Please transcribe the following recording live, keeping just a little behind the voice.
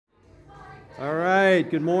All right,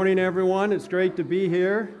 good morning, everyone. It's great to be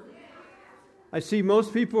here. I see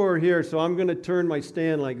most people are here, so I'm going to turn my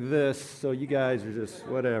stand like this, so you guys are just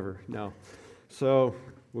whatever. No. So,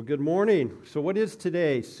 well, good morning. So what is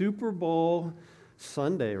today? Super Bowl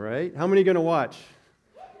Sunday, right? How many going to watch?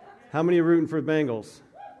 How many are rooting for the Bengals?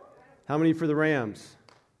 How many for the Rams?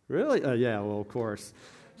 Really? Yeah, well, of course.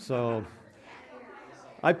 So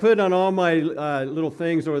I put on all my little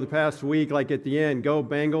things over the past week, like at the end, go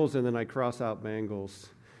Bengals, and then I cross out Bengals.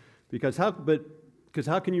 Because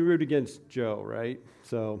how can you root against Joe, right?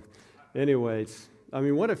 So anyways, I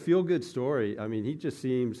mean, what a feel-good story. I mean, he just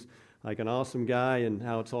seems like an awesome guy and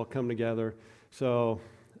how it's all come together. So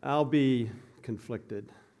I'll be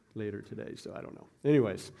conflicted later today, so I don't know.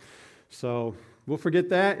 Anyways, so we'll forget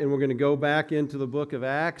that, and we're going to go back into the book of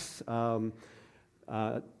Acts.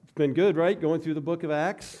 It's been good, right, going through the book of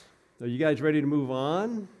Acts? Are you guys ready to move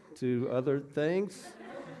on to other things?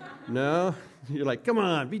 No? You're like, come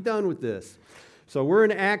on, be done with this. So we're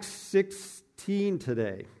in Acts 16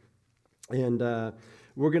 today. And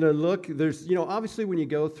we're going to look, obviously when you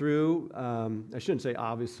go through, I shouldn't say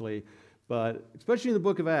obviously, but especially in the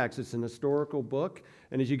book of Acts, it's an historical book.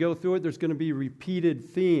 And as you go through it, there's going to be repeated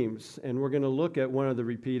themes. And we're going to look at one of the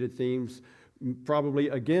repeated themes probably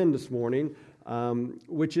again this morning,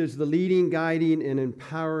 which is the leading, guiding, and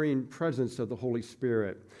empowering presence of the Holy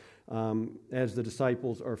Spirit as the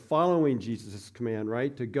disciples are following Jesus' command,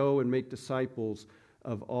 right, to go and make disciples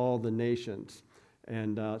of all the nations.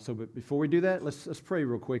 And but before we do that, let's pray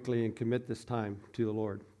real quickly and commit this time to the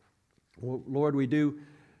Lord. Well, Lord, we do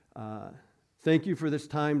thank you for this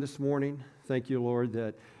time this morning. Thank you, Lord,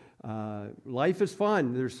 that life is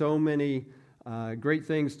fun. There's so many great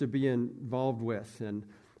things to be involved with, and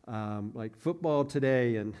like football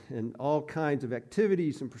today and all kinds of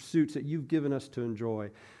activities and pursuits that you've given us to enjoy.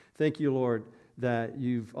 Thank you, Lord, that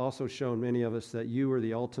you've also shown many of us that you are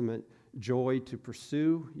the ultimate joy to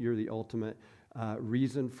pursue. You're the ultimate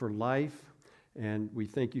reason for life. And we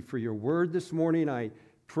thank you for your word this morning. I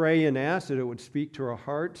pray and ask that it would speak to our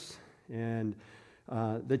hearts and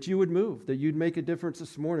that you would move, that you'd make a difference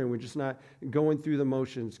this morning. We're just not going through the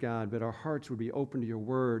motions, God, but our hearts would be open to your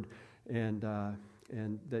word and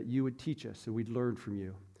that you would teach us and we'd learn from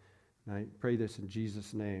you. And I pray this in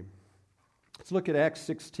Jesus' name. Let's look at Acts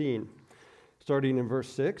 16, starting in verse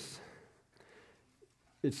 6.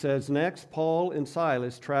 It says, "Next, Paul and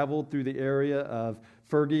Silas traveled through the area of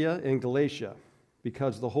Phrygia and Galatia,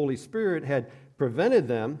 because the Holy Spirit had prevented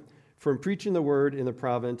them from preaching the word in the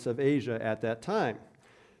province of Asia at that time.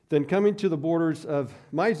 Then coming to the borders of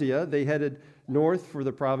Mysia, they headed north for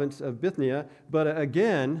the province of Bithynia, but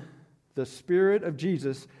again, the Spirit of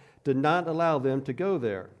Jesus did not allow them to go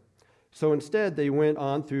there. So instead, they went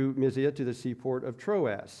on through Mysia to the seaport of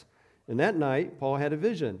Troas. And that night, Paul had a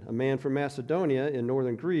vision. A man from Macedonia in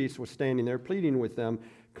northern Greece was standing there pleading with them,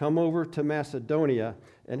 'Come over to Macedonia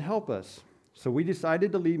and help us.' So we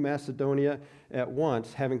decided to leave Macedonia at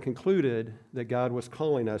once, having concluded that God was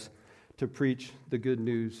calling us to preach the good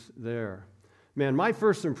news there." Man, my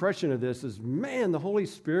first impression of this is, the Holy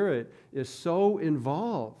Spirit is so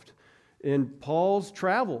involved in Paul's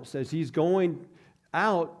travels as he's going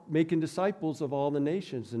out making disciples of all the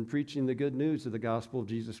nations and preaching the good news of the gospel of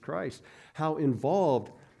Jesus Christ. How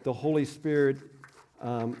involved the Holy Spirit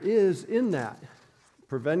is in that,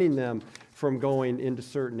 preventing them from going into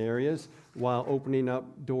certain areas while opening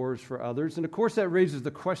up doors for others. And of course that raises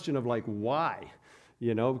the question of why?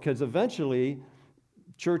 Because eventually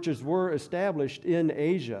churches were established in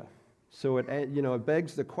Asia. So it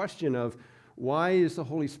begs the question of why is the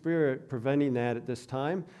Holy Spirit preventing that at this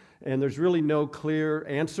time? And there's really no clear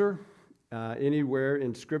answer anywhere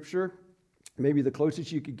in Scripture. Maybe the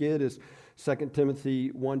closest you could get is 2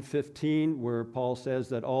 Timothy 1:15, where Paul says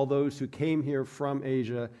that all those who came here from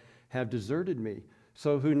Asia have deserted me.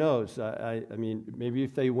 So who knows? I mean, maybe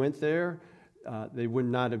if they went there, they would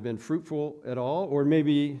not have been fruitful at all, or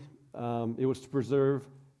maybe it was to preserve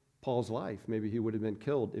Paul's life. Maybe he would have been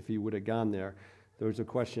killed if he would have gone there. Those are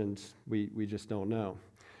questions we just don't know.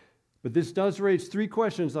 But this does raise three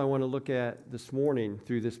questions I want to look at this morning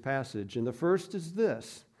through this passage. And the first is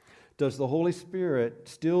this: does the Holy Spirit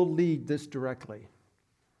still lead this directly?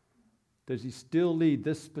 Does he still lead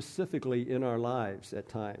this specifically in our lives at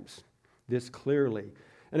times, this clearly,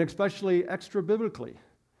 and especially extra-biblically?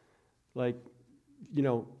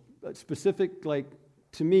 Specific,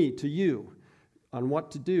 to me, to you, on what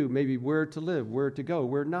to do, maybe where to live, where to go,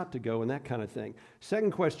 where not to go, and that kind of thing.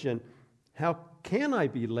 Second question, how can I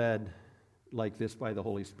be led like this by the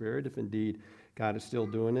Holy Spirit, if indeed God is still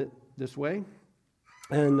doing it this way?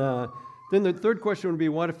 And Then the third question would be,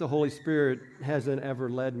 what if the Holy Spirit hasn't ever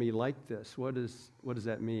led me like this? What does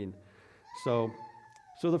that mean? So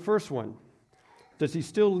the first one, does he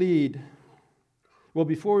still lead? Well,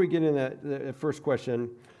 before we get into that first question,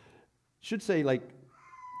 should say like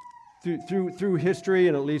through history,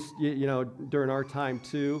 and at least during our time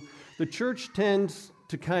too, the church tends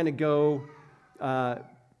to kind of go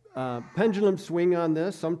pendulum swing on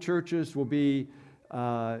this. Some churches will be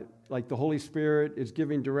like the Holy Spirit is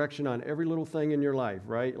giving direction on every little thing in your life,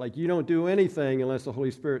 right? Like you don't do anything unless the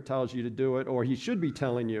Holy Spirit tells you to do it, or he should be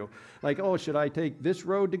telling you. Like, oh, should I take this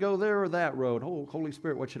road to go there or that road? Oh, Holy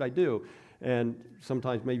Spirit, what should I do? And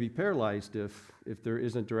sometimes maybe paralyzed if there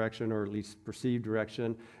isn't direction, or at least perceived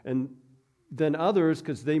direction. And then others,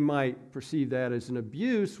 because they might perceive that as an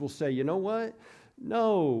abuse, will say, you know what?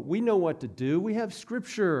 No, we know what to do. We have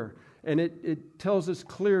Scripture. And it tells us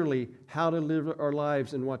clearly how to live our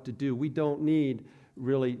lives and what to do. We don't need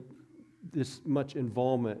really this much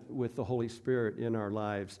involvement with the Holy Spirit in our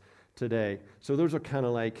lives today. So those are kind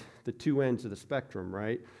of like the two ends of the spectrum,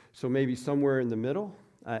 right? So maybe somewhere in the middle,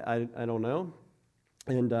 I don't know.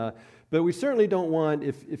 And but we certainly don't want,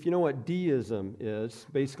 if you know what deism is,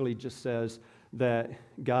 basically just says that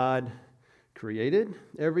God created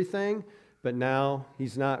everything, but now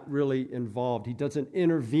he's not really involved. He doesn't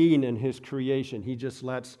intervene in his creation. He just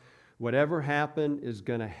lets whatever happen is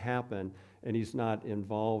going to happen, and he's not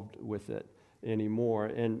involved with it anymore.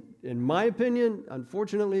 And in my opinion,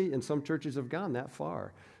 unfortunately, and some churches have gone that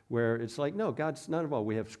far, where it's like, no, God's not involved.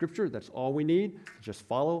 We have Scripture. That's all we need. Just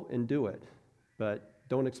follow and do it. But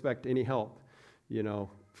don't expect any help,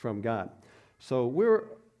 from God. So where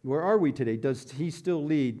are we today? Does he still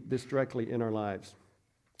lead this directly in our lives?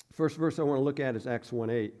 First verse I want to look at is Acts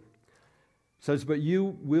 1:8. It says, "But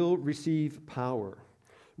you will receive power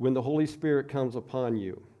when the Holy Spirit comes upon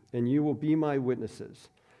you, and you will be my witnesses,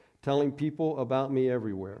 telling people about me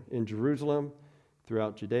everywhere, in Jerusalem,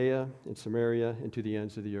 throughout Judea, in Samaria, and to the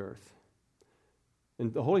ends of the earth."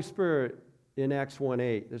 And the Holy Spirit in Acts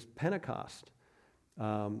 1:8, this Pentecost,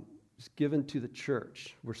 is given to the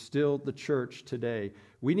church. We're still the church today.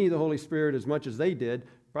 We need the Holy Spirit as much as they did,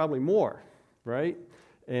 probably more, right?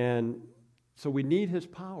 And so we need his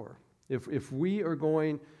power. If we are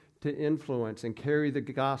going to influence and carry the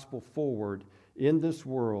gospel forward in this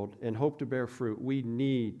world and hope to bear fruit, we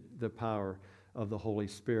need the power of the Holy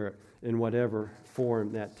Spirit in whatever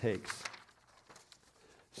form that takes.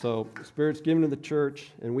 So the Spirit's given to the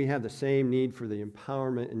church, and we have the same need for the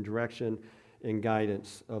empowerment and direction and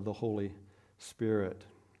guidance of the Holy Spirit.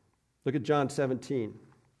 Look at John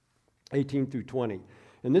 17:18 through 20.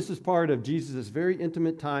 And this is part of Jesus' very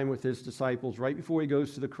intimate time with his disciples right before he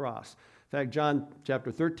goes to the cross. In fact, John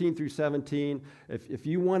chapter 13 through 17, if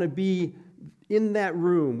you want to be in that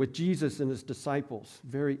room with Jesus and his disciples,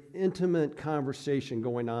 very intimate conversation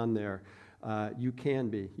going on there, you can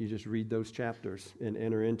be. You just read those chapters and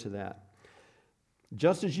enter into that.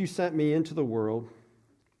 "Just as you sent me into the world,"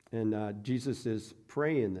 and Jesus is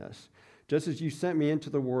praying this, "just as you sent me into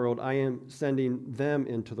the world, I am sending them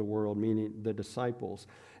into the world," meaning the disciples.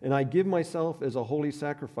 "And I give myself as a holy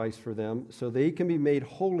sacrifice for them, so they can be made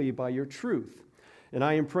holy by your truth. And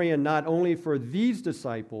I am praying not only for these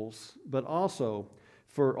disciples, but also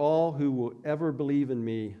for all who will ever believe in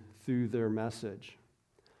me through their message."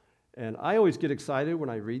 And I always get excited when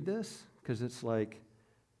I read this, because it's like,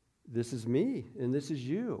 this is me, and this is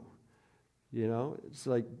you. It's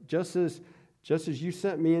like, just as you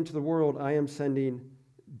sent me into the world, I am sending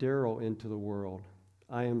Daryll into the world.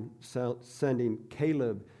 I am sending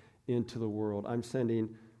Caleb into the world. I'm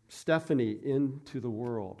sending Stephanie into the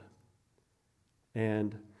world.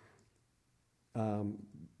 And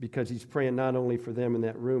because he's praying not only for them in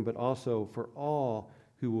that room, but also for all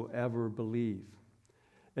who will ever believe.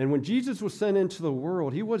 And when Jesus was sent into the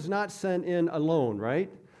world, he was not sent in alone,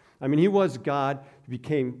 right? I mean, he was God, he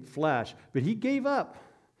became flesh, but he gave up.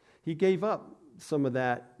 He gave up some of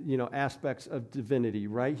that, aspects of divinity,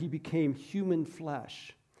 right? He became human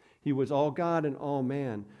flesh. He was all God and all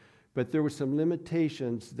man, but there were some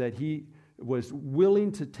limitations that he was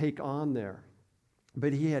willing to take on there.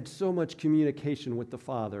 But he had so much communication with the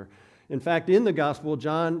Father. In fact, in the gospel,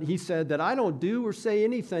 John, he said that I don't do or say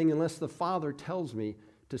anything unless the Father tells me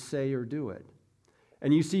to say or do it.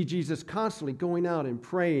 And you see Jesus constantly going out and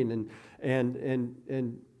praying,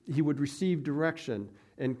 and he would receive direction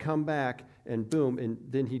and come back, and boom, and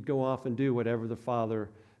then he'd go off and do whatever the Father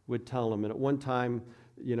would tell him. And at one time,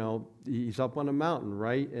 he's up on a mountain,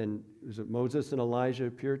 right? And Moses and Elijah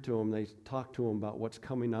appeared to him. They talked to him about what's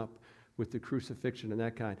coming up with the crucifixion and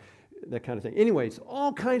that kind of thing. Anyways,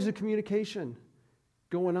 all kinds of communication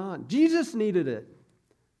going on. Jesus needed it.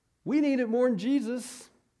 We need it more than Jesus.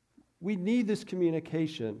 We need this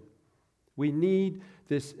communication. We need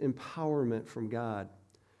this empowerment from God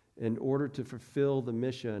in order to fulfill the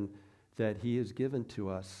mission that He has given to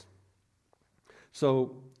us.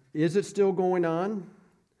 So, is it still going on?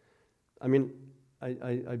 I mean,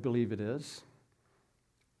 I believe it is.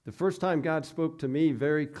 The first time God spoke to me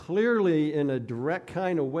very clearly in a direct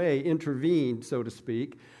kind of way, intervened, so to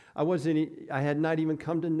speak, I had not even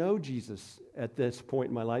come to know Jesus at this point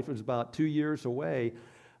in my life. It was about 2 years away.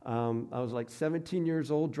 I was like 17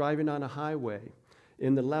 years old, driving on a highway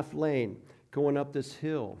in the left lane, going up this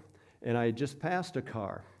hill, and I had just passed a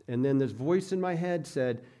car. And then this voice in my head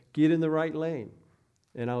said, "Get in the right lane."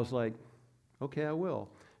 And I was like, okay, I will.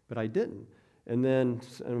 But I didn't. And then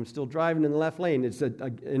I'm still driving in the left lane. It's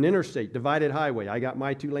an interstate, divided highway. I got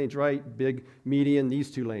my 2 lanes right, big median,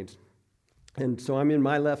 these 2 lanes. And so I'm in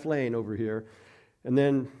my left lane over here. And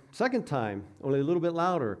then second time, only a little bit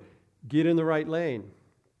louder, "Get in the right lane."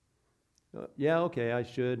 Yeah, okay, I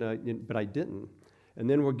should, but I didn't. And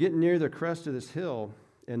then we're getting near the crest of this hill.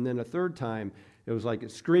 And then a third time, it was like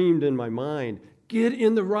it screamed in my mind, "Get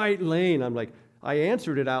in the right lane." I'm like, I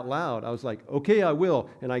answered it out loud. I was like, okay, I will.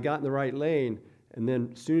 And I got in the right lane. And then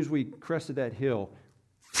as soon as we crested that hill,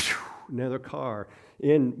 another car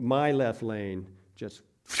in my left lane, just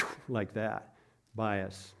like that, by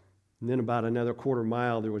us. And then about another quarter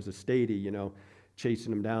mile, there was a statey, chasing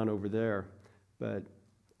them down over there. But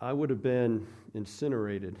I would have been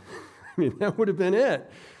incinerated. I mean, that would have been it,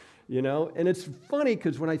 And it's funny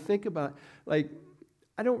because when I think about, I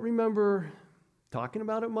don't remember talking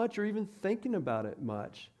about it much or even thinking about it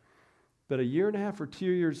much. But 1.5 years or 2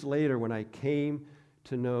 years later, when I came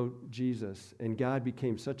to know Jesus and God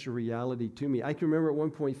became such a reality to me, I can remember at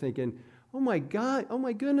one point thinking, oh my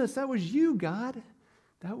goodness, that was you, God.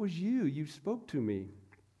 That was you. You spoke to me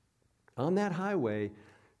on that highway,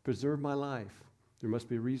 preserved my life. There must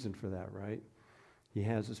be a reason for that, right? He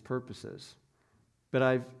has His purposes. But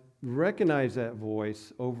I've recognized that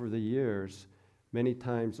voice over the years, many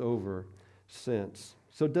times over since.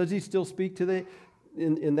 So does He still speak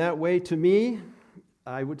in that way to me?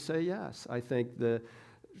 I would say yes. I think the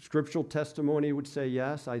scriptural testimony would say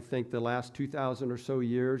yes. I think the last 2,000 or so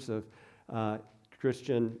years of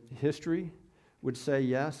Christian history would say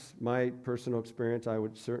yes. My personal experience, I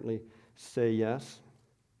would certainly say yes.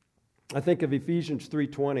 I think of Ephesians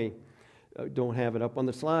 3:20. Don't have it up on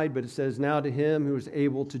the slide, but it says, "Now to Him who is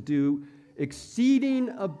able to do exceeding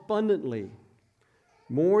abundantly,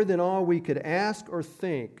 more than all we could ask or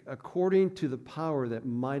think, according to the power that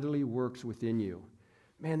mightily works within you."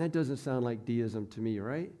 Man, that doesn't sound like deism to me,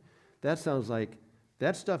 right? That sounds like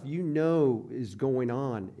that stuff is going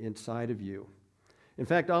on inside of you. In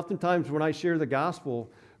fact, oftentimes when I share the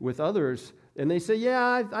gospel with others, and they say,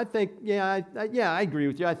 I agree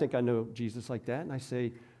with you. I think I know Jesus like that. And I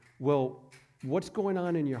say, well, what's going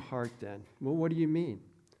on in your heart then? Well, what do you mean?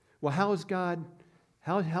 Well, how is God...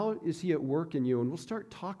 How is He at work in you? And we'll start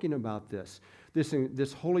talking about this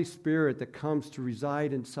Holy Spirit that comes to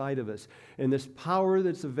reside inside of us, and this power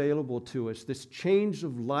that's available to us, this change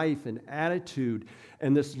of life and attitude,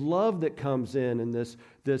 and this love that comes in, and this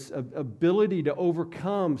ability to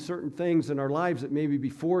overcome certain things in our lives that maybe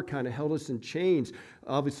before kind of held us in chains,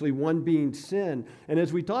 obviously one being sin. And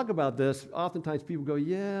as we talk about this, oftentimes people go,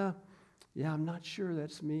 yeah, I'm not sure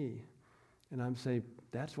that's me. And I'm saying,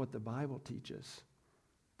 that's what the Bible teaches.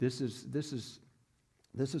 This is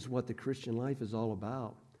what the Christian life is all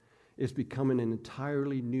about. It's becoming an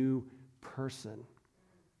entirely new person.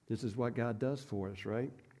 This is what God does for us,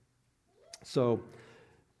 right? So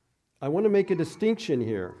I want to make a distinction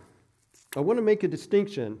here. I want to make a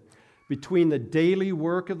distinction between the daily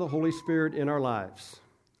work of the Holy Spirit in our lives,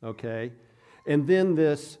 okay, and then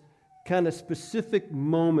this kind of specific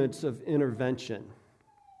moments of intervention.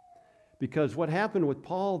 Because what happened with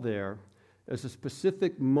Paul there as a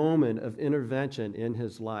specific moment of intervention in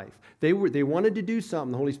his life. They wanted to do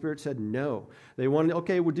something. The Holy Spirit said no. They wanted,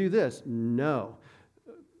 okay, we'll do this. No.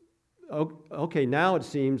 Okay, now it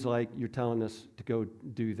seems like you're telling us to go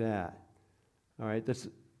do that. All right,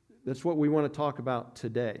 that's what we want to talk about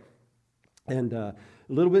today. And a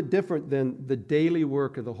little bit different than the daily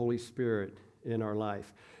work of the Holy Spirit in our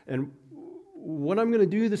life. And what I'm going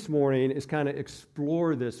to do this morning is kind of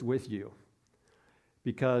explore this with you.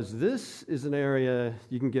 Because this is an area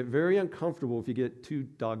you can get very uncomfortable if you get too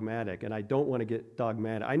dogmatic, and I don't want to get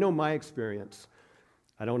dogmatic. I know my experience.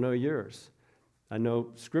 I don't know yours. I know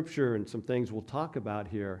Scripture and some things we'll talk about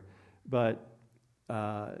here, but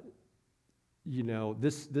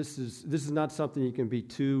this is not something you can be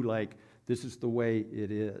too like this is the way it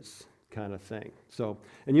is kind of thing. So,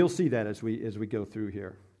 and you'll see that as we go through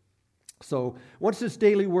here. So what's this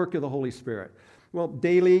daily work of the Holy Spirit? Well,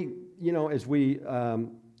 daily, as we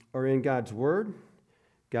are in God's Word,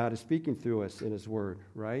 God is speaking through us in His Word,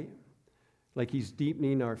 right? Like He's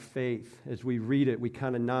deepening our faith. As we read it, we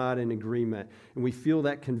kind of nod in agreement, and we feel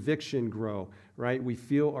that conviction grow, right? We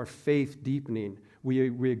feel our faith deepening.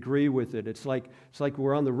 We agree with it. It's like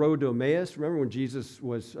we're on the road to Emmaus. Remember when Jesus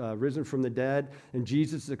was risen from the dead, and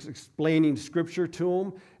Jesus is explaining Scripture to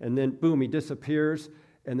them, and then, boom, He disappears,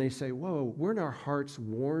 and they say, whoa, weren't our hearts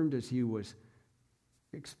warmed as He was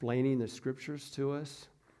explaining the Scriptures to us?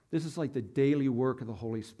 This is like the daily work of the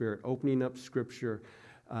Holy Spirit, opening up Scripture,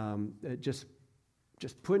 just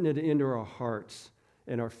putting it into our hearts,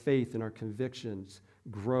 and our faith and our convictions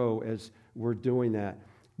grow as we're doing that.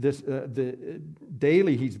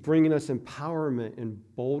 Daily, He's bringing us empowerment and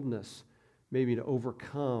boldness, maybe to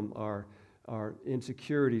overcome our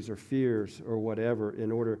insecurities or fears or whatever,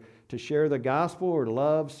 in order to share the gospel or to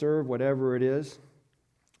love, serve, whatever it is.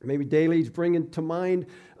 Maybe daily He's bringing to mind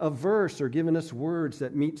a verse or giving us words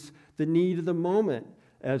that meets the need of the moment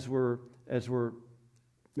as we're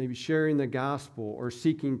maybe sharing the gospel or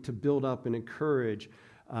seeking to build up and encourage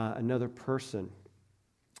another person.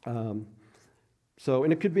 And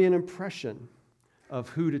it could be an impression of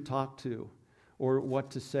who to talk to or what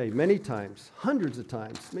to say. Many times, hundreds of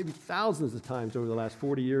times, maybe thousands of times over the last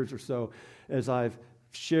 40 years or so, as I've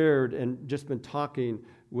shared and just been talking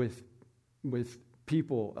with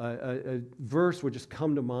people, a verse would just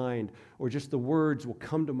come to mind, or just the words will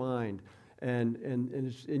come to mind, and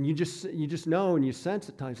you just know and you sense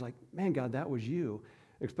at times, like, man, God, that was you,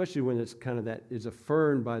 especially when it's kind of that is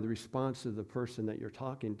affirmed by the response of the person that you're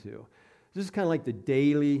talking to. This is kind of like the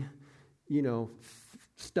daily,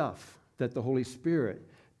 stuff that the Holy Spirit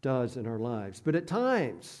does in our lives. But at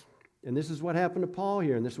times, and this is what happened to Paul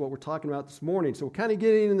here, and this is what we're talking about this morning. So we're kind of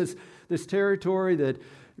getting in this territory that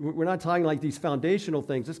we're not talking like these foundational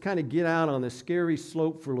things. Let's kind of get out on this scary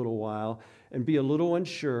slope for a little while and be a little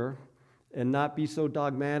unsure and not be so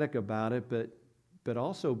dogmatic about it, but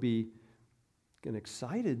also be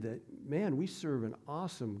excited that, man, we serve an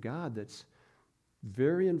awesome God that's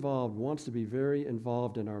very involved, wants to be very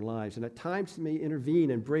involved in our lives, and at times may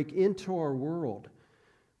intervene and break into our world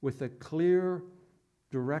with a clear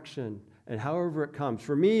direction, and however it comes.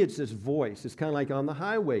 For me, it's this voice. It's kind of like on the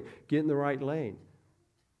highway, get in the right lane.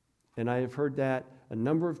 And I have heard that a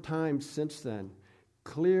number of times since then.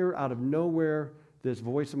 Clear out of nowhere, this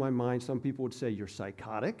voice in my mind, some people would say, you're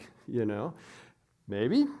psychotic,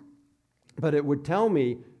 maybe. But it would tell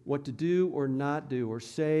me what to do or not do, or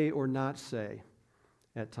say or not say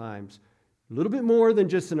at times. A little bit more than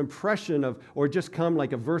just an impression of, or just come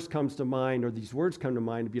like a verse comes to mind, or these words come to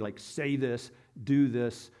mind to be like, say this, do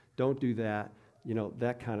this, don't do that,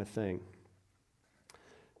 that kind of thing.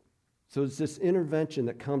 So it's this intervention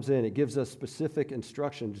that comes in. It gives us specific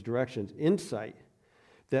instructions, directions, insight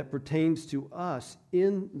that pertains to us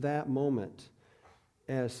in that moment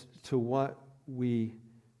as to what we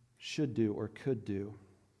should do or could do.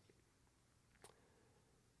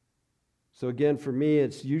 So again, for me,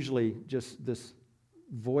 it's usually just this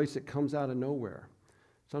voice that comes out of nowhere.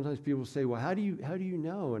 Sometimes people say, well, how do you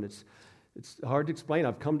know? And it's hard to explain.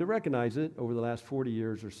 I've come to recognize it over the last 40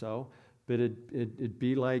 years or so, but it'd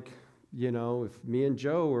be like, if me and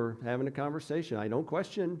Joe were having a conversation, I don't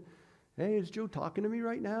question, hey, is Joe talking to me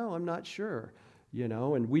right now? I'm not sure,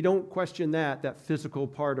 and we don't question that physical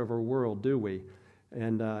part of our world, do we?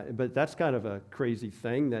 And but that's kind of a crazy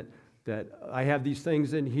thing that I have these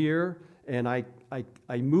things in here, and I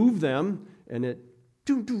move them, and it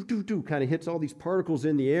do kind of hits all these particles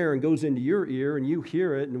in the air and goes into your ear, and you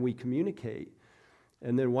hear it, and we communicate.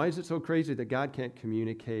 And then why is it so crazy that God can't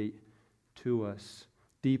communicate to us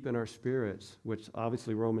deep in our spirits, which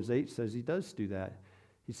obviously Romans 8 says He does do that.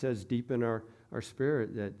 He says deep in our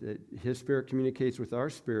spirit that His Spirit communicates with our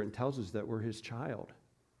spirit and tells us that we're His child.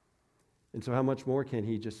 And so how much more can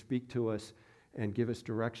He just speak to us and give us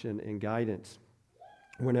direction and guidance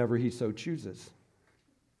whenever He so chooses?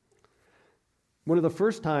 One of the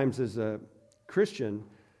first times as a Christian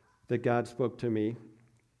that God spoke to me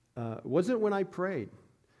wasn't when I prayed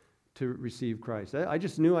to receive Christ. I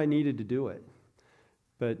just knew I needed to do it.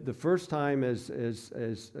 But the first time as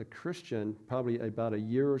a Christian, probably about a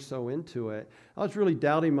year or so into it, I was really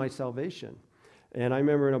doubting my salvation. And I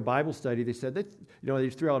remember in a Bible study, they said that, they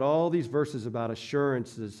threw out all these verses about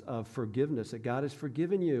assurances of forgiveness, that God has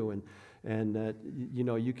forgiven you, and that,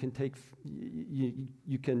 you can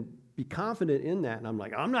you can be confident in that. And I'm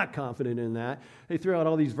like, I'm not confident in that. They threw out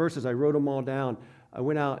all these verses. I wrote them all down. I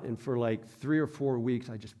went out, and for like 3 or 4 weeks,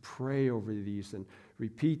 I just pray over these and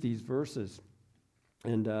repeat these verses.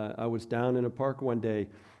 And I was down in a park one day,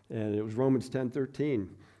 And it was Romans 10:13.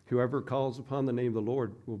 Whoever calls upon the name of the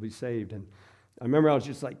Lord will be saved. And I remember I was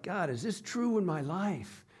just like, God, is this true in my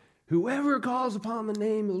life? Whoever calls upon the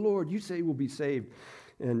name of the Lord, you say will be saved.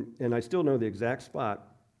 And I still know the exact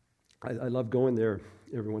spot. I love going there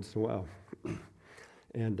every once in a while.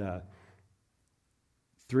 And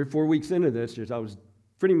 3 or 4 weeks into this, I was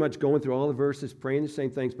pretty much going through all the verses, praying the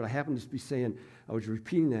same things, but I happened to be saying, I was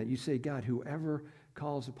repeating that. You say, God, whoever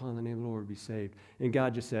calls upon the name of the Lord will be saved. And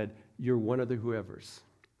God just said, you're one of the whoever's.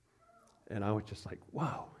 And I was just like,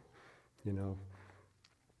 wow,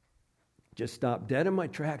 just stopped dead in my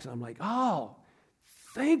tracks. I'm like, oh,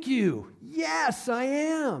 thank you. Yes, I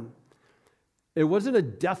am. It wasn't a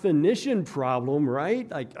definition problem, right?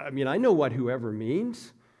 I know what whoever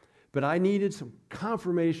means, but I needed some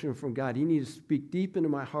confirmation from God. He needed to speak deep into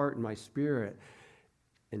my heart and my spirit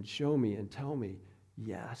and show me and tell me,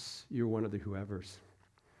 yes, you're one of the whoever's.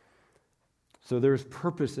 So there's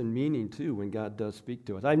purpose and meaning, too, when God does speak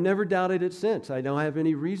to us. I've never doubted it since. I don't have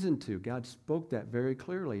any reason to. God spoke that very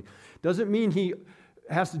clearly. Doesn't mean he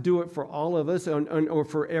has to do it for all of us or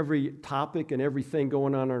for every topic and everything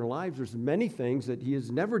going on in our lives. There's many things that he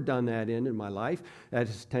has never done that in my life. That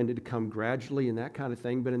has tended to come gradually and that kind of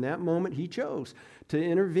thing. But in that moment, he chose to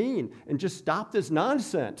intervene and just stop this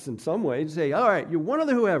nonsense in some way and say, all right, you're one of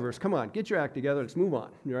the whoever's. Come on, get your act together. Let's move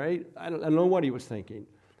on, right? I don't know what he was thinking.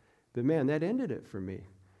 But man, that ended it for me.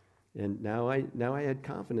 And now I had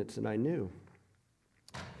confidence and I knew.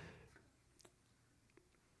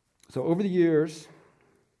 So over the years,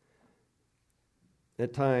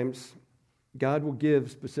 at times, God will give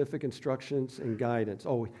specific instructions and guidance.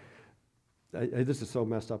 This is so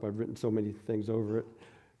messed up. I've written so many things over it.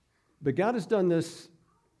 But God has done this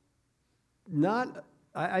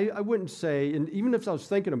I wouldn't say, and even if I was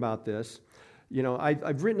thinking about this,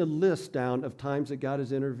 I've written a list down of times that God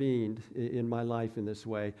has intervened in my life in this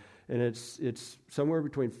way, and it's somewhere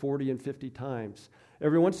between 40 and 50 times.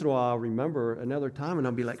 Every once in a while, I'll remember another time, and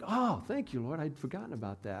I'll be like, oh, thank you, Lord, I'd forgotten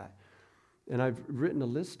about that. And I've written a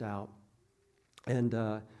list out, and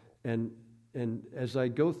as I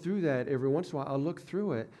go through that, every once in a while, I'll look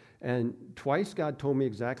through it, and twice God told me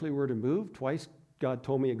exactly where to move, twice God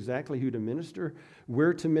told me exactly who to minister,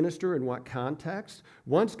 where to minister, in what context.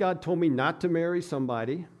 Once God told me not to marry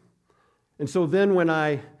somebody. And so then when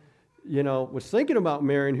I, was thinking about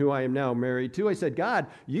marrying who I am now married to, I said, God,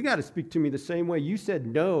 you got to speak to me the same way you said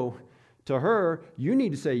no to her. You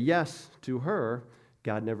need to say yes to her.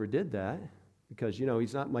 God never did that because,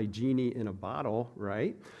 he's not my genie in a bottle,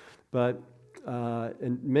 right? But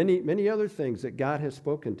and many other things that God has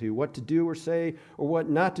spoken to, what to do or say, or what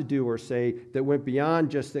not to do or say, that went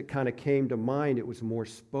beyond just that kind of came to mind. It was more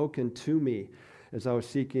spoken to me as I was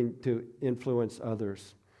seeking to influence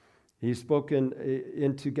others. He's spoken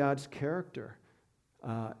into God's character,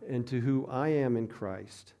 into who I am in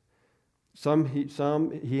Christ. Some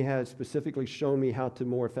he has specifically shown me how to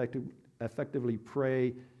more effectively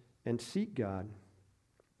pray and seek God.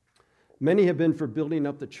 Many have been for building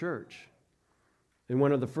up the church. And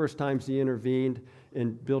one of the first times he intervened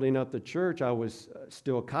in building up the church, I was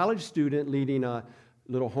still a college student leading a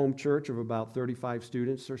little home church of about 35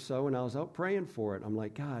 students or so, and I was out praying for it. I'm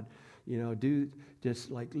like, God, lead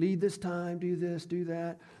this time, do this, do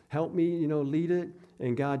that, help me, lead it.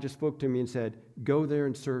 And God just spoke to me and said, go there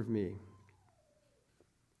and serve me.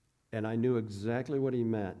 And I knew exactly what he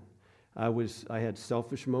meant. I had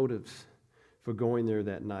selfish motives for going there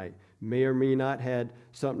that night. May or may not had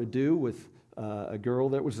something to do with a girl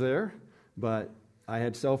that was there, but I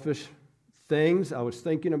had selfish things I was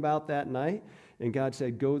thinking about that night, and God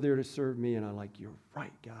said, go there to serve me, and I'm like, you're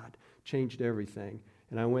right, God. Changed everything.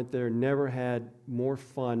 And I went there, never had more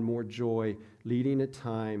fun, more joy, leading a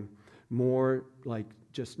time, more like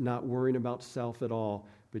just not worrying about self at all,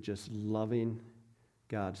 but just loving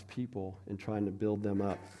God's people and trying to build them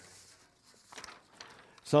up.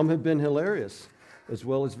 Some have been hilarious as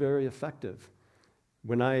well as very effective.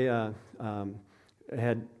 When I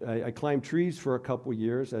climbed trees for a couple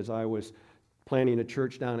years as I was planning a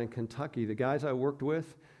church down in Kentucky. The guys I worked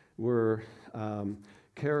with were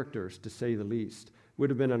characters, to say the least. Would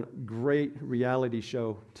have been a great reality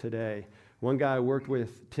show today. One guy I worked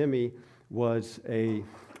with, Timmy, was a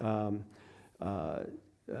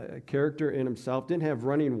character in himself. Didn't have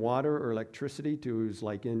running water or electricity till he was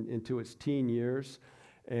into his teen years.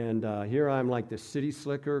 And here I'm like the city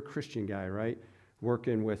slicker Christian guy, right?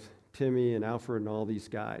 Working with Timmy and Alfred and all these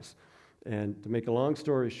guys. And to make a long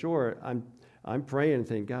story short, I'm praying and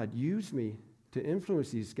thinking, God, use me to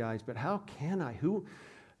influence these guys, but how can I?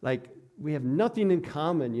 We have nothing in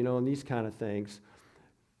common, in these kind of things.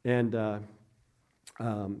 And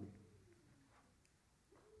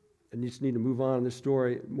just need to move on in this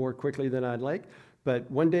story more quickly than I'd like. But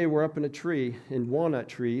one day we're up in a tree, in walnut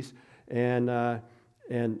trees, and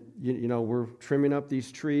we're trimming up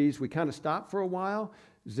these trees. We kind of stopped for a while.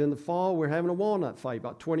 It was in the fall. We're having a walnut fight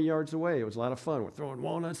about 20 yards away. It was a lot of fun. We're throwing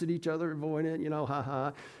walnuts at each other, avoiding it, ha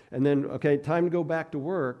ha. And then, okay, time to go back to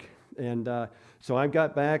work. And so I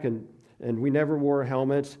got back, and we never wore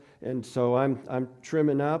helmets. And so I'm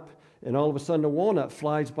trimming up, and all of a sudden a walnut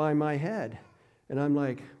flies by my head. And I'm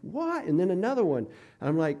like, what? And then another one. And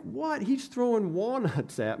I'm like, what? He's throwing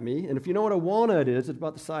walnuts at me. And if you know what a walnut is, it's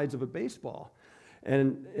about the size of a baseball.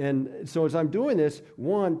 And so as I'm doing this,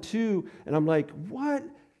 1, 2, and I'm like, what?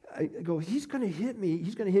 I go, he's going to hit me.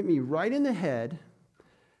 He's going to hit me right in the head,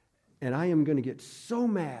 and I am going to get so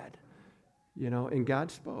mad, And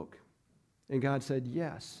God spoke. And God said,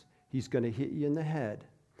 yes, he's going to hit you in the head,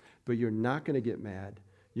 but you're not going to get mad.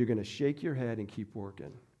 You're going to shake your head and keep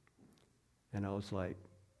working. And I was like,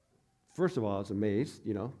 first of all, I was amazed,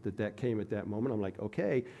 that came at that moment. I'm like,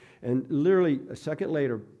 okay. And literally a second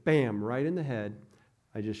later, bam, right in the head.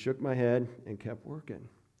 I just shook my head and kept working.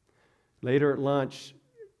 Later at lunch,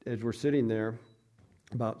 as we're sitting there,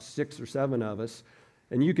 about 6 or 7 of us,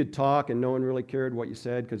 and you could talk and no one really cared what you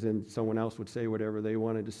said because then someone else would say whatever they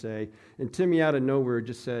wanted to say. And Timmy out of nowhere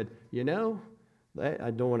just said,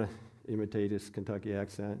 I don't want to imitate his Kentucky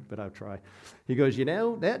accent, but I'll try. He goes,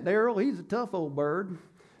 that Daryll, he's a tough old bird.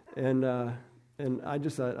 And I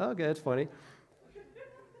just thought, okay, that's funny.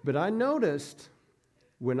 But I noticed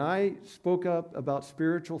when I spoke up about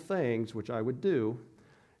spiritual things, which I would do,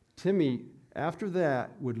 Timmy, after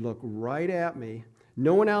that, would look right at me.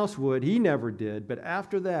 No one else would. He never did. But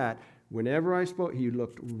after that, whenever I spoke, he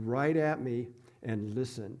looked right at me and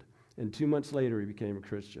listened. And 2 months later, he became a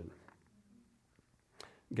Christian.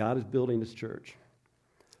 God is building his church.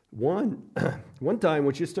 One time,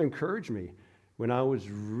 which just to encourage me, when I was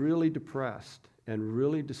really depressed and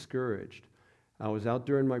really discouraged, I was out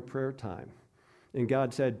during my prayer time. And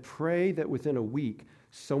God said, pray that within a week,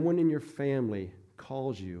 someone in your family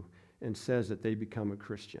calls you and says that they become a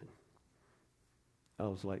Christian. I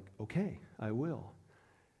was like, okay, I will.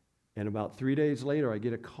 And about 3 days later, I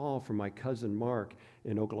get a call from my cousin Mark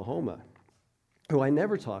in Oklahoma, who I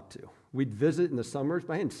never talked to. We'd visit in the summers,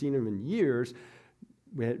 but I hadn't seen him in years.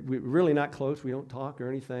 We're really not close. We don't talk or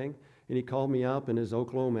anything. And he called me up in his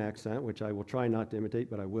Oklahoma accent, which I will try not to imitate,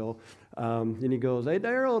 but I will. And he goes, hey,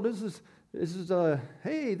 Daryll,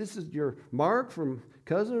 this is your Mark from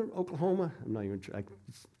cousin Oklahoma. I'm not even, I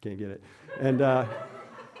can't get it.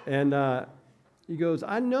 And he goes,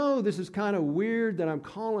 I know this is kind of weird that I'm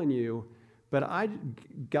calling you, but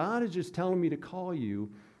God is just telling me to call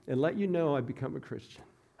you and let you know I've become a Christian.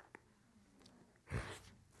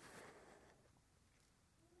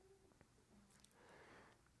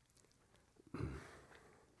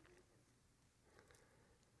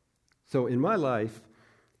 So in my life,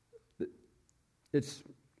 it's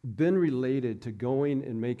been related to going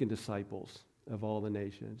and making disciples of all the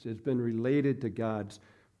nations. It's been related to God's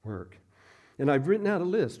work. And I've written out a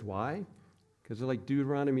list. Why? Because it's like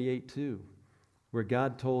Deuteronomy 8:2, where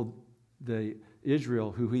God told the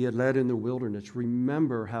Israel, who he had led in the wilderness,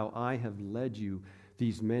 remember how I have led you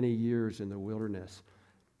these many years in the wilderness.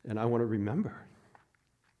 And I want to remember.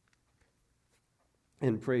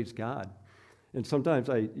 And praise God. And sometimes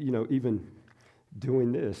even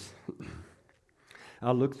doing this,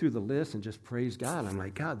 I'll look through the list and just praise God. I'm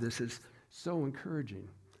like, God, this is so encouraging.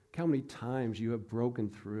 Look how many times you have broken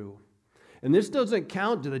through. And this doesn't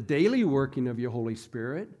count to the daily working of your Holy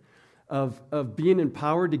Spirit, of being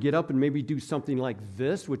empowered to get up and maybe do something like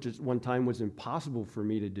this, which at one time was impossible for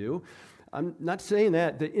me to do. I'm not saying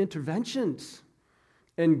that. The interventions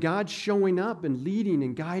and God showing up and leading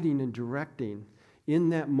and guiding and directing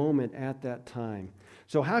in that moment at that time.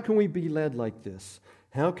 So how can we be led like this?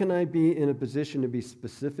 How can I be in a position to be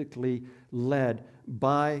specifically led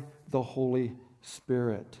by the Holy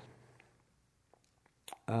Spirit?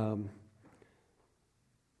 So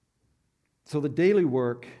the daily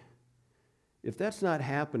work, if that's not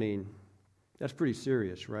happening, that's pretty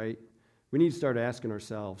serious, right? We need to start asking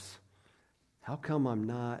ourselves, how come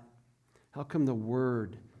the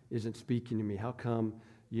Word isn't speaking to me? How come,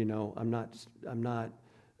 I'm not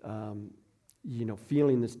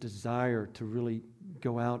feeling this desire to really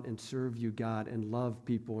go out and serve you, God, and love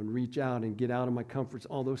people and reach out and get out of my comforts,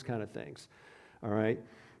 all those kind of things. All right?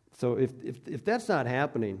 So if that's not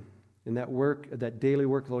happening in that work, that daily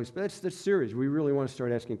work of the Holy Spirit, that's serious. We really want to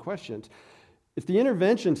start asking questions. If the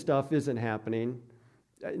intervention stuff isn't happening,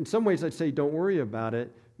 in some ways I'd say don't worry about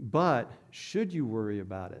it, but should you worry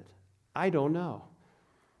about it? I don't know.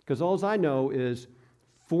 Because all I know is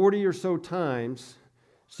 40 or so times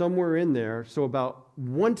somewhere in there. So about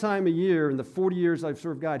one time a year in the 40 years I've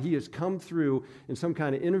served God, he has come through in some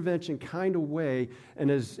kind of intervention kind of way and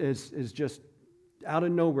has just out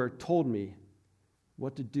of nowhere told me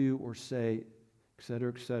what to do or say, et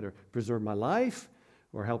cetera, et cetera. Preserve my life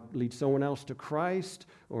or help lead someone else to Christ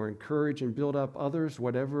or encourage and build up others,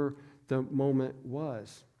 whatever the moment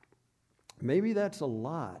was. Maybe that's a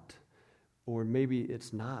lot, or maybe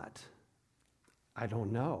it's not. I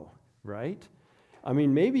don't know, right? I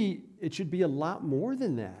mean, maybe it should be a lot more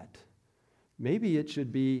than that. Maybe it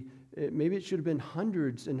should have been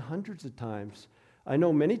hundreds and hundreds of times. I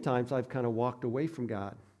know many times I've kind of walked away from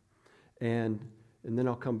God, and then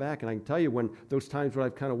I'll come back, and I can tell you when those times when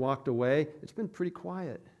I've kind of walked away, it's been pretty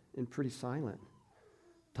quiet and pretty silent.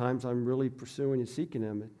 Times I'm really pursuing and seeking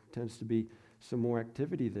Him, it tends to be some more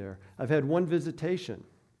activity there. I've had one visitation,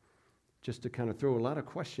 just to kind of throw a lot of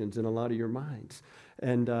questions in a lot of your minds.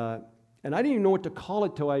 And I didn't even know what to call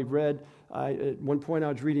it till I read, at one point I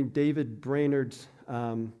was reading David Brainerd's,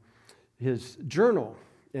 his journal,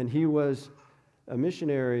 and he was a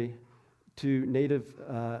missionary to Native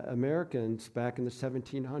Americans back in the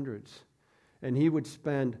 1700s. And he would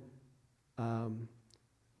spend a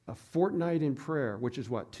fortnight in prayer, which is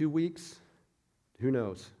what, 2 weeks? Who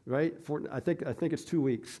knows, right? I think it's 2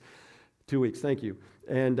 weeks. 2 weeks, thank you.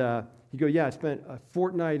 And he'd go, I spent a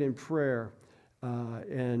fortnight in prayer,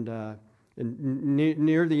 and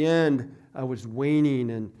near the end, I was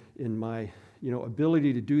waning in my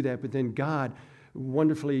ability to do that, but then God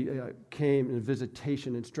wonderfully came in a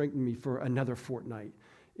visitation and strengthened me for another fortnight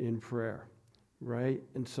in prayer, right?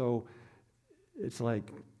 And so it's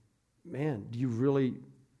like, man, do you really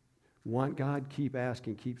want God? Keep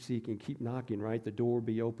asking, keep seeking, keep knocking, right? The door will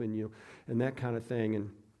be open, and that kind of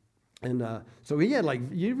thing. And so he had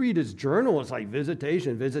you read his journal, it's like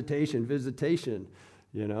visitation.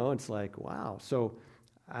 It's like, wow. So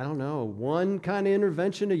I don't know, one kind of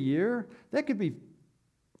intervention a year,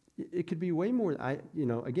 it could be way more. I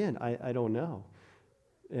don't know.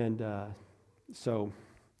 And so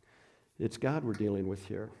it's God we're dealing with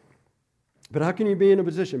here. But how can you be in a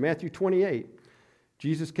position? Matthew 28.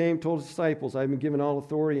 Jesus came, told his disciples, I've been given all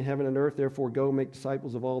authority in heaven and earth, therefore go make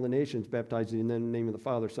disciples of all the nations, baptizing them in the name of the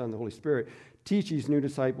Father, Son, and the Holy Spirit. Teach these new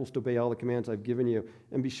disciples to obey all the commands I've given you.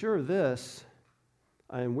 And be sure of this,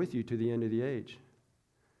 I am with you to the end of the age.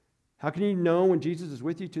 How can you know when Jesus is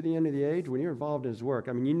with you to the end of the age? When you're involved in his work.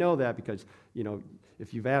 I mean, you know that because,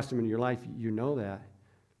 if you've asked him in your life, you know that.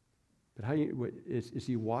 But is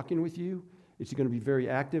he walking with you? Is he going to be very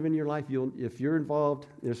active in your life? If you're involved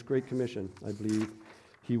in this great commission, I believe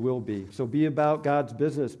he will be. So be about God's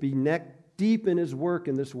business. Be neck deep in his work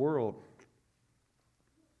in this world.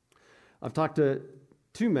 I've talked to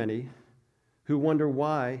too many who wonder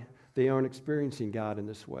why they aren't experiencing God in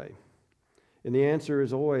this way. And the answer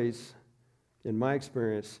is always, in my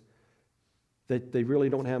experience, that they really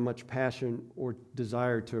don't have much passion or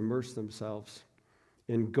desire to immerse themselves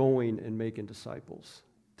in going and making disciples.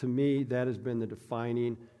 To me, that has been the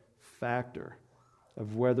defining factor of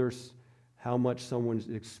how much someone's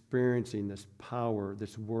experiencing this power,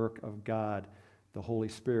 this work of God, the Holy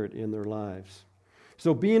Spirit in their lives.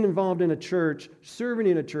 So being involved in a church, serving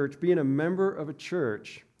in a church, being a member of a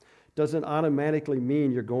church doesn't automatically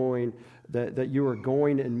mean that you are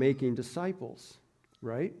going and making disciples,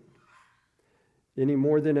 right? Any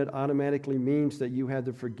more than it automatically means that you have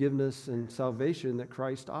the forgiveness and salvation that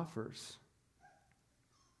Christ offers.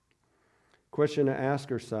 Question to ask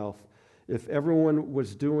yourself, if everyone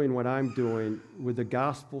was doing what I'm doing, would the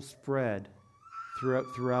gospel spread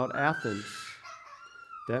throughout Athens?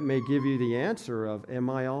 That may give you the answer of, am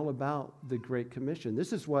I all about the Great Commission?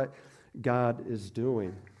 This is what God is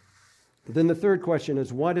doing. Then the third question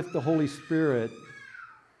is, what if the Holy Spirit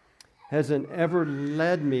hasn't ever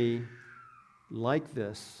led me like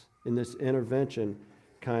this, in this intervention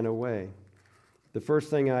kind of way? The first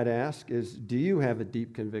thing I'd ask is, do you have a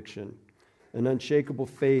deep conviction, an unshakable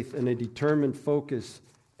faith, and a determined focus,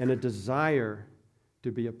 and a desire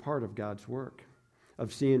to be a part of God's work,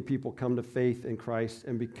 of seeing people come to faith in Christ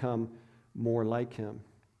and become more like him?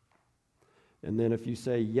 And then if you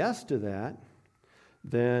say yes to that,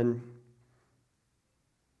 then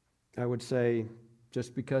I would say,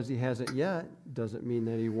 just because he hasn't yet doesn't mean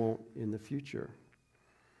that he won't in the future.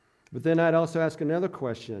 But then I'd also ask another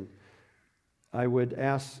question. I would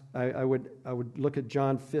look at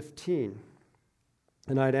John 15,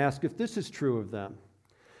 and I'd ask if this is true of them.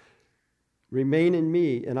 Remain in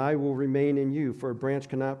me, and I will remain in you, for a branch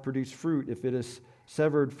cannot produce fruit if it is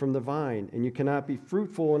severed from the vine, and you cannot be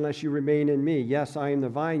fruitful unless you remain in me. Yes, I am the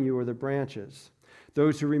vine, you are the branches.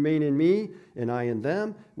 Those who remain in me, and I in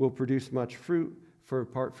them, will produce much fruit, for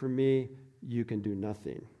apart from me, you can do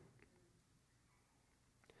nothing.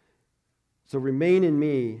 So remain in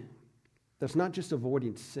me. That's not just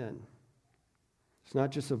avoiding sin. It's not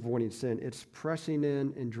just avoiding sin. It's pressing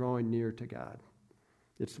in and drawing near to God.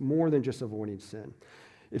 It's more than just avoiding sin.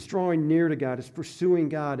 It's drawing near to God. It's pursuing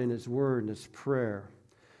God in His Word and His prayer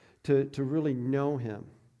to really know Him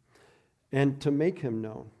and to make Him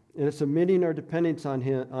known. And it's admitting our dependence on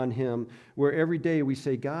Him, where every day we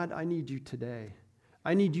say, God, I need you today.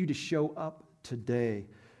 I need you to show up today.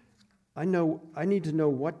 I need to know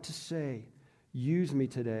what to say. Use me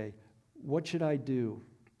today. What should I do?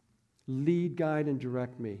 Lead, guide, and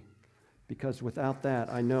direct me. Because without that,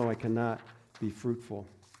 I know I cannot be fruitful.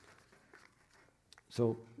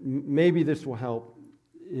 So maybe this will help,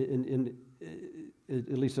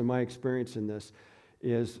 at least in my experience in this,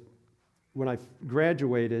 is when I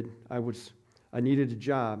graduated, I needed a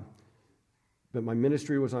job, but my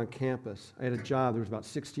ministry was on campus. I had a job. There was about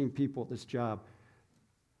 16 people at this job.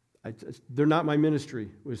 They're not my ministry,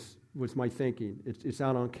 was my thinking. It's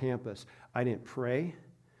out on campus. I didn't pray.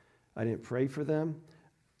 I didn't pray for them.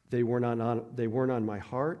 They weren't on my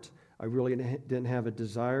heart. I really didn't have a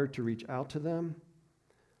desire to reach out to them.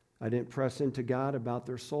 I didn't press into God about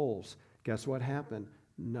their souls. Guess what happened?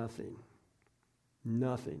 Nothing.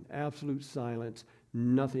 Nothing. Absolute silence.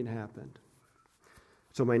 Nothing happened.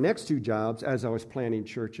 So my next two jobs, as I was planning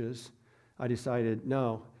churches, I decided,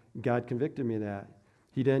 no, God convicted me of that.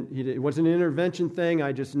 It wasn't an intervention thing.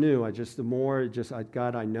 I just knew.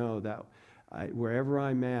 God, I know that wherever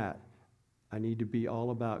I'm at, I need to be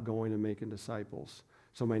all about going and making disciples.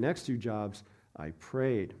 So my next two jobs, I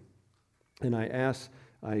prayed. And I asked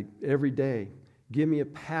every day, give me a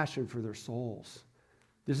passion for their souls.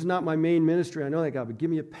 This is not my main ministry, I know that, God, but give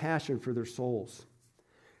me a passion for their souls.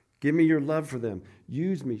 Give me your love for them.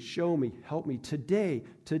 Use me, show me, help me. Today,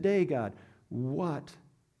 God, what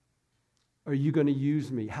are you going to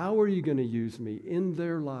use me? How are you going to use me in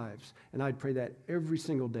their lives? And I'd pray that every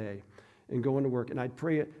single day and go into work. And I'd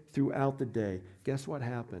pray it throughout the day. Guess what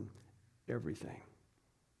happened? Everything.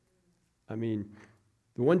 I mean,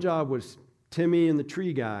 the one job was Timmy and the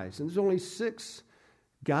tree guys. And there's only 6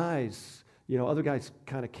 guys. You know, other guys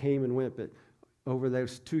kind of came and went, but over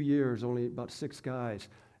those 2 years, only about 6 guys.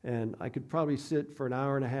 And I could probably sit for an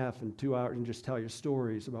hour and a half and 2 hours and just tell you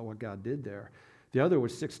stories about what God did there. The other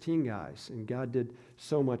was 16 guys, and God did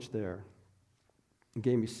so much there. He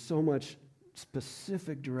gave me so much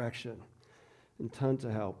specific direction and tons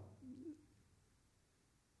of help.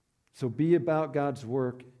 So be about God's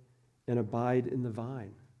work and abide in the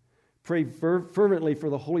vine. Pray fervently for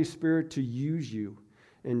the Holy Spirit to use you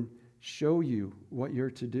and show you what you're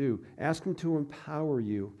to do. Ask Him to empower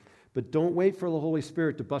you, but don't wait for the Holy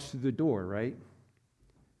Spirit to bust through the door, right?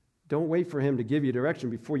 Don't wait for Him to give you direction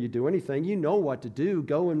before you do anything. You know what to do.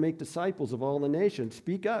 Go and make disciples of all the nations.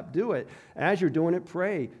 Speak up. Do it. As you're doing it,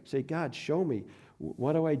 pray. Say, God, show me.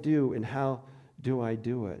 What do I do and how do I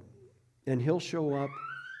do it? And He'll show up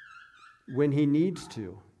when He needs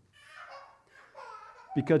to.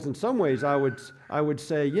 Because in some ways I would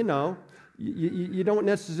say, you don't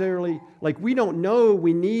necessarily, like we don't know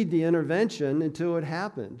we need the intervention until it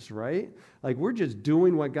happens, right? Like we're just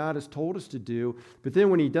doing what God has told us to do. But then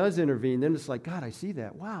when He does intervene, then it's like, God, I see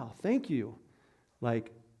that. Wow, thank you.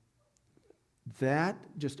 Like that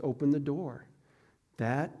just opened the door.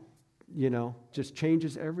 That, just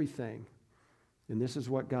changes everything. And this is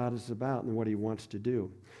what God is about and what He wants to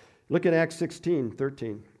do. Look at Acts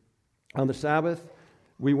 16:13. On the Sabbath,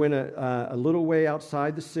 we went a little way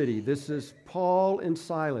outside the city. This is Paul and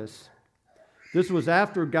Silas. This was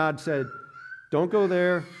after God said, don't go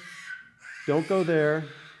there, don't go there,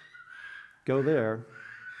 go there.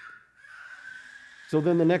 So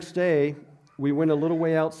then the next day, we went a little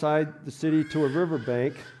way outside the city to a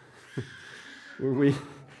riverbank where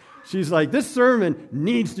she's like, this sermon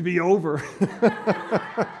needs to be over.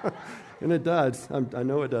 And it does. I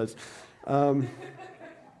know it does.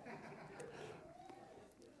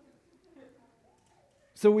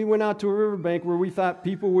 So we went out to a riverbank where we thought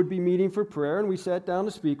people would be meeting for prayer, and we sat down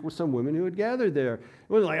to speak with some women who had gathered there. It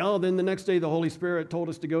wasn't like, then the next day the Holy Spirit told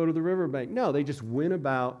us to go to the riverbank. No, they just went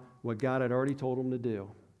about what God had already told them to do,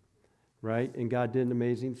 right? And God did an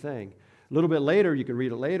amazing thing. A little bit later, you can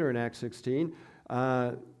read it later in Acts 16,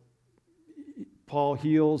 Paul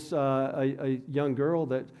heals a young girl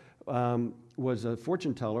that was a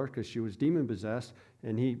fortune teller because she was demon-possessed,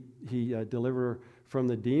 and he delivered her from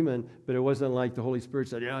the demon, but it wasn't like the Holy Spirit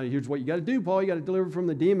said, here's what you got to do, Paul, you got to deliver from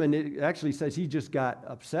the demon. It actually says he just got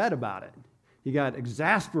upset about it. He got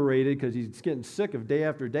exasperated because he's getting sick of day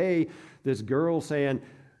after day, this girl saying,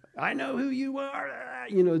 I know who you are,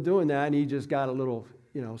 doing that, and he just got a little,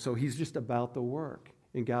 so he's just about the work.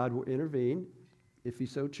 And God will intervene if he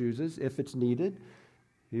so chooses. If it's needed,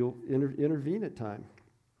 he'll intervene at time.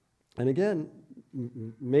 And again,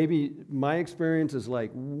 maybe my experience is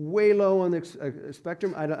like way low on the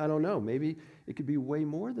spectrum. I don't know. Maybe it could be way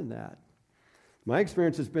more than that. My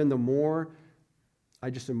experience has been the more I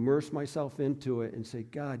just immerse myself into it and say,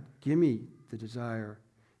 God, give me the desire,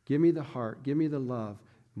 give me the heart, give me the love,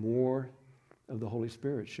 more of the Holy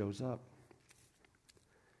Spirit shows up.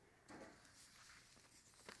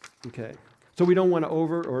 Okay, so we don't want to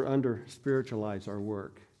over or under spiritualize our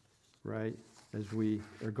work, right? As we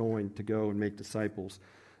are going to go and make disciples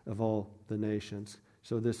of all the nations.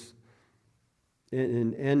 So this,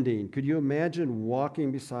 in ending, could you imagine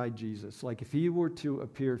walking beside Jesus? Like if he were to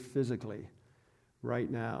appear physically right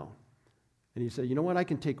now, and he said, you know what, I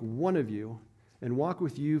can take one of you and walk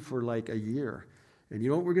with you for like a year. And you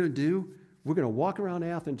know what we're going to do? We're going to walk around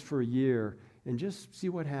Athens for a year and just see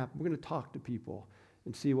what happens. We're going to talk to people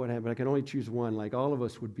and see what happens. I can only choose one. Like all of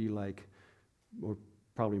us would be like, or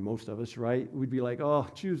probably most of us, right? We'd be like, oh,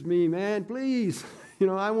 choose me, man, please.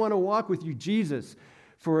 I want to walk with you, Jesus,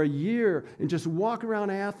 for a year and just walk around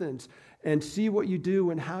Athens and see what you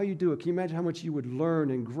do and how you do it. Can you imagine how much you would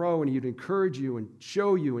learn and grow, and he'd encourage you and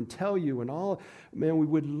show you and tell you and all? Man, we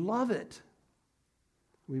would love it.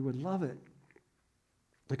 We would love it.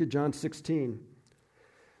 Look at John 16.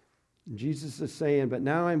 Jesus is saying, but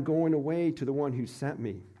now I'm going away to the one who sent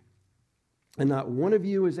me. And not one of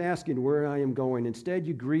you is asking where I am going. Instead,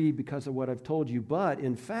 you grieve because of what I've told you. But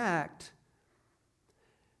in fact,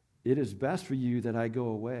 it is best for you that I go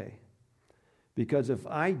away. Because if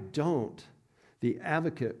I don't, the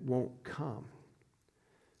advocate won't come.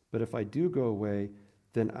 But if I do go away,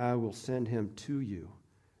 then I will send him to you,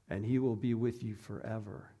 and he will be with you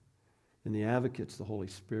forever. And the advocate's the Holy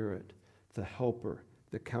Spirit, the helper,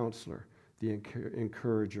 the counselor, the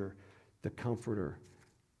encourager, the comforter,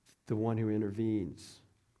 the one who intervenes.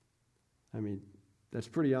 I mean, that's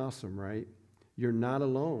pretty awesome, right? You're not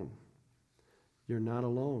alone. You're not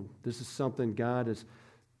alone. This is something God has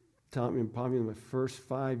taught me probably in the first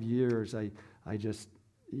 5 years. I just,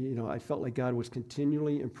 I felt like God was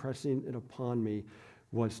continually impressing it upon me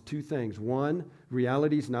was two things. One,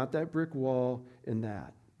 reality is not that brick wall and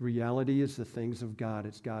that. Reality is the things of God.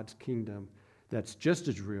 It's God's kingdom. That's just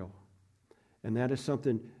as real. And that is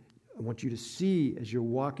something I want you to see as you're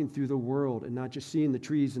walking through the world, and not just seeing the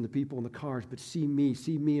trees and the people and the cars, but see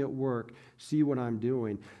me at work, see what I'm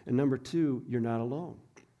doing. And number two, you're not alone.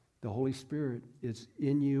 The Holy Spirit is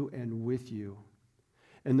in you and with you.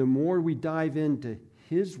 And the more we dive into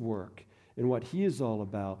his work and what he is all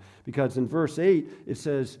about, because in verse 8 it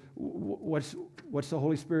says, what's the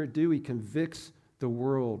Holy Spirit do? He convicts the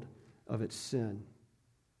world of its sin.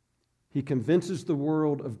 He convinces the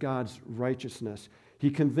world of God's righteousness.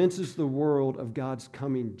 He convinces the world of God's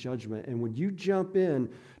coming judgment. And when you jump in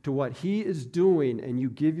to what he is doing and you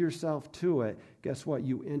give yourself to it, guess what?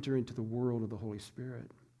 You enter into the world of the Holy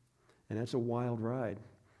Spirit. And that's a wild ride.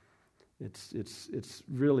 It's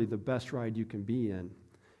really the best ride you can be in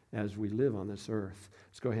as we live on this earth.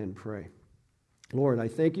 Let's go ahead and pray. Lord, I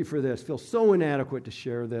thank you for this. I feel so inadequate to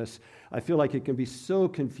share this. I feel like it can be so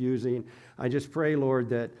confusing. I just pray, Lord,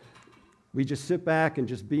 that we just sit back and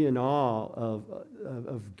just be in awe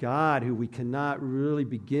of God, who we cannot really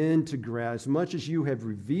begin to grasp. As much as you have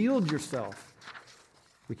revealed yourself,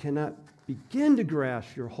 we cannot begin to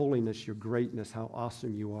grasp your holiness, your greatness, how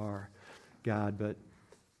awesome you are, God. But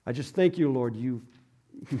I just thank you, Lord,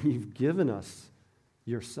 you've given us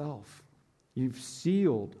yourself. You've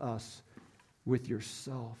sealed us with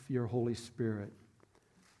yourself, your Holy Spirit.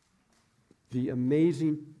 The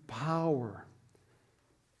amazing power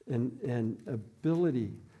and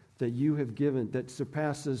ability that you have given that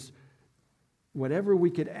surpasses whatever we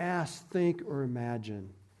could ask, think, or imagine.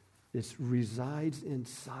 It resides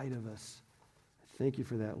inside of us. Thank you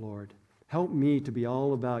for that, Lord. Help me to be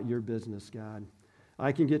all about your business, God.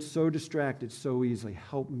 I can get so distracted so easily.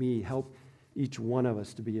 Help me, help each one of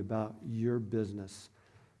us to be about your business.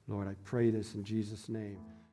 Lord, I pray this in Jesus' name.